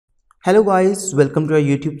Hello guys, welcome to our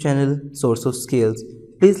YouTube channel Source of Skills.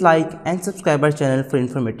 Please like and subscribe our channel for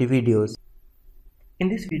informative videos. In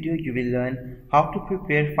this video you will learn how to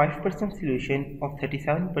prepare 5% solution of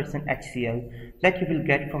 37% HCl that you will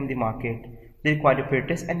get from the market. The required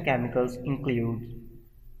apparatus and chemicals include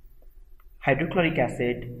hydrochloric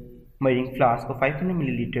acid, measuring flask of 500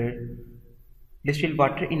 ml, distilled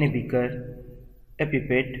water in a beaker, a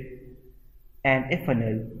pipette, and a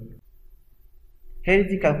funnel. Here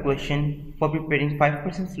is the calculation for preparing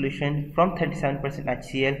 5% solution from 37%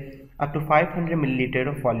 HCl up to 500 ml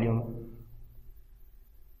of volume.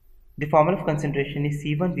 The formula of concentration is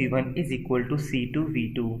C1V1 is equal to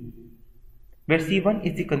C2V2, where C1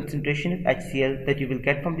 is the concentration of HCl that you will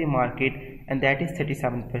get from the market, and that is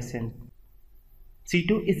 37%.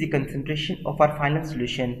 C2 is the concentration of our final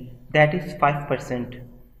solution, that is 5%.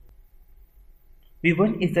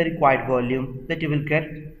 V1 is the required volume that you will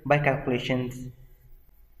get by calculations,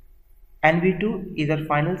 and V2 is our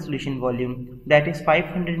final solution volume, that is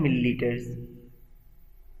 500 milliliters.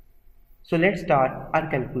 So let's start our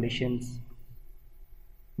calculations.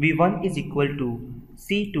 V1 is equal to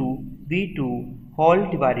C2V2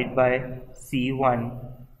 whole divided by C1.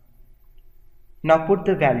 Now put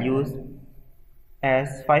the values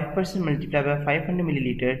as 5% multiplied by 500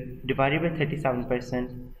 milliliter divided by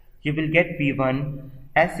 37%. You will get V1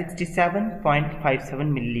 as 67.57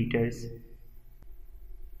 milliliters.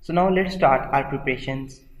 So now let's start our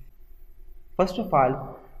preparations. First of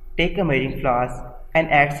all, take a measuring flask and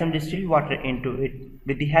add some distilled water into it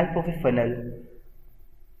with the help of a funnel.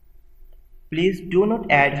 Please do not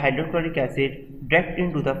add hydrochloric acid direct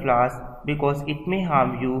into the flask because it may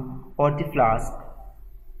harm you or the flask.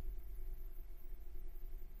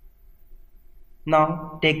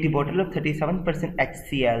 Now take the bottle of 37%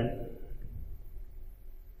 HCl,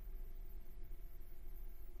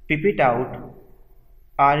 pipette out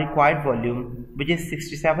our required volume, which is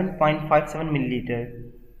 67.57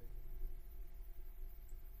 milliliter,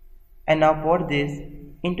 and now pour this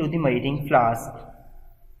into the measuring flask.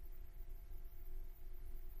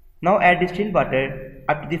 Now add distilled water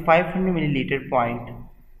up to the 500 milliliter point.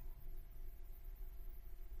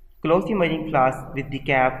 Close the measuring flask with the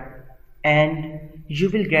cap and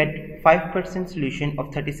you will get 5% solution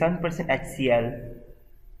of 37% HCl.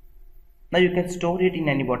 Now you can store it in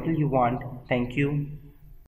any bottle you want. Thank you.